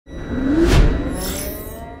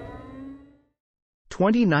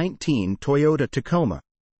2019 Toyota Tacoma.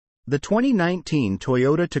 The 2019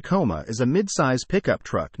 Toyota Tacoma is a midsize pickup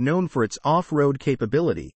truck known for its off-road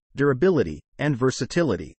capability, durability, and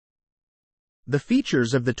versatility. The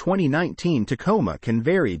features of the 2019 Tacoma can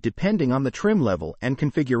vary depending on the trim level and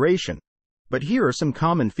configuration, but here are some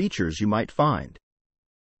common features you might find.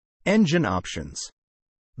 Engine options.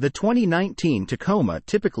 The 2019 Tacoma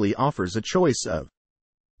typically offers a choice of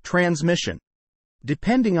transmission.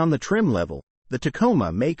 Depending on the trim level, the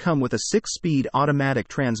Tacoma may come with a 6-speed automatic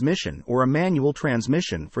transmission or a manual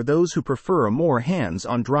transmission for those who prefer a more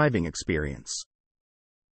hands-on driving experience.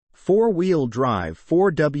 4-wheel drive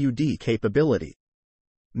 4WD capability.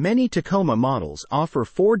 Many Tacoma models offer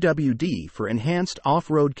 4WD for enhanced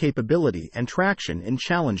off-road capability and traction in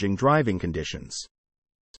challenging driving conditions.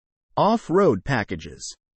 Off-road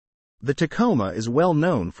packages. The Tacoma is well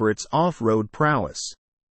known for its off-road prowess.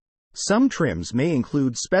 Some trims may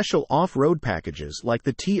include special off-road packages like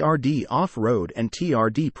the TRD Off-Road and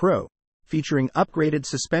TRD Pro, featuring upgraded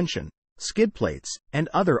suspension, skid plates, and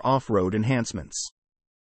other off-road enhancements.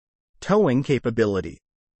 Towing capability.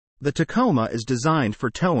 The Tacoma is designed for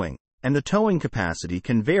towing, and the towing capacity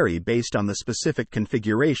can vary based on the specific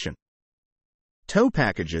configuration. Tow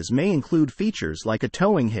packages may include features like a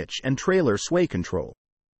towing hitch and trailer sway control.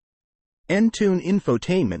 Entune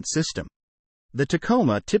infotainment system. The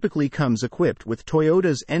Tacoma typically comes equipped with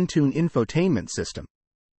Toyota's Entune infotainment system.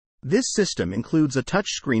 This system includes a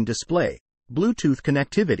touchscreen display, Bluetooth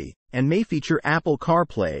connectivity, and may feature Apple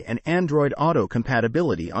CarPlay and Android Auto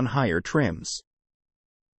compatibility on higher trims.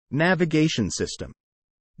 Navigation system.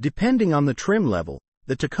 Depending on the trim level,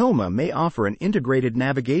 the Tacoma may offer an integrated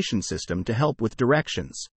navigation system to help with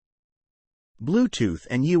directions. Bluetooth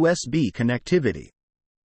and USB connectivity.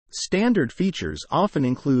 Standard features often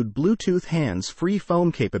include Bluetooth hands-free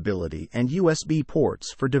phone capability and USB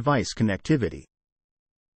ports for device connectivity.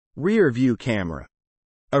 Rear view camera.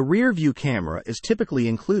 A rear view camera is typically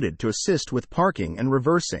included to assist with parking and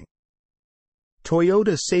reversing.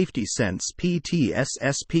 Toyota Safety Sense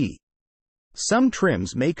PTSSP. Some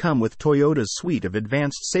trims may come with Toyota's suite of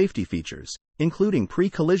advanced safety features, including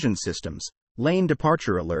pre-collision systems, lane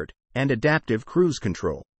departure alert, and adaptive cruise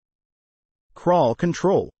control. Crawl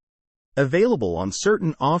control. Available on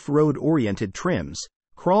certain off-road-oriented trims,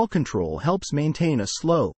 crawl control helps maintain a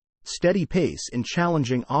slow, steady pace in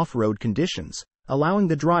challenging off-road conditions, allowing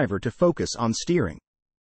the driver to focus on steering.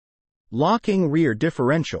 Locking rear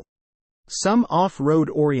differential. Some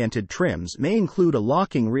off-road-oriented trims may include a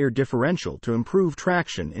locking rear differential to improve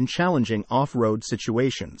traction in challenging off-road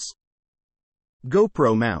situations.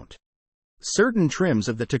 GoPro mount. Certain trims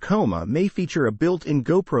of the Tacoma may feature a built-in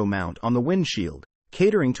GoPro mount on the windshield,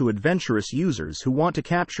 catering to adventurous users who want to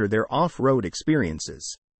capture their off-road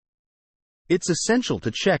experiences. It's essential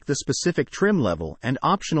to check the specific trim level and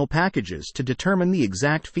optional packages to determine the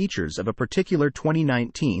exact features of a particular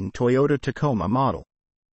 2019 Toyota Tacoma model.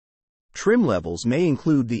 Trim levels may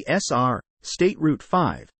include the SR, State Route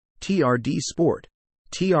 5, TRD Sport,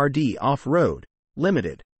 TRD Off-Road,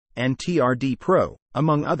 Limited, and TRD Pro,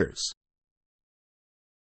 among others.